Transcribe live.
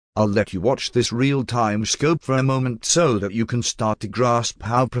I'll let you watch this real-time scope for a moment so that you can start to grasp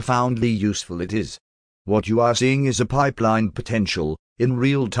how profoundly useful it is. What you are seeing is a pipeline potential, in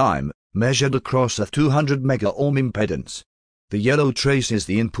real time, measured across a 200 megaohm impedance. The yellow trace is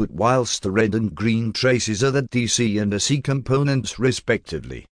the input whilst the red and green traces are the DC and AC components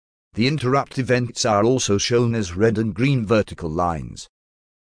respectively. The interrupt events are also shown as red and green vertical lines.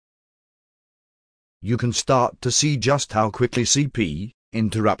 You can start to see just how quickly CP,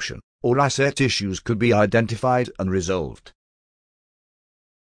 interruption, or asset issues could be identified and resolved.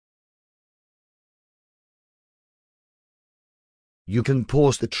 You can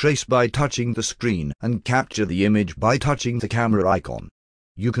pause the trace by touching the screen and capture the image by touching the camera icon.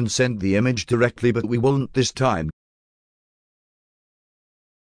 You can send the image directly, but we won't this time.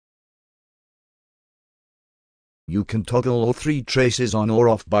 You can toggle all three traces on or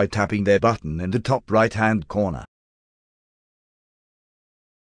off by tapping their button in the top right-hand corner.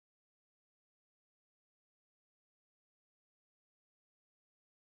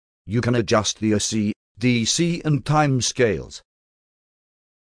 You can adjust the AC, DC and time scales.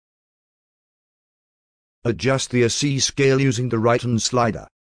 Adjust the AC scale using the right-hand slider.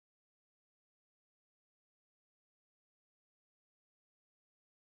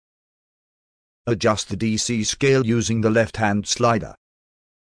 Adjust the DC scale using the left-hand slider.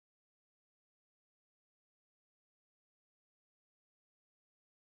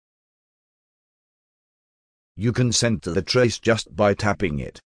 You can center the trace just by tapping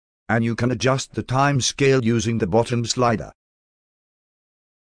it. And you can adjust the time scale using the bottom slider.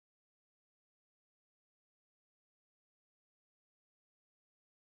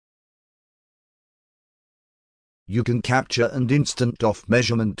 You can capture and instant off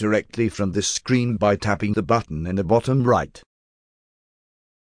measurement directly from this screen by tapping the button in the bottom right.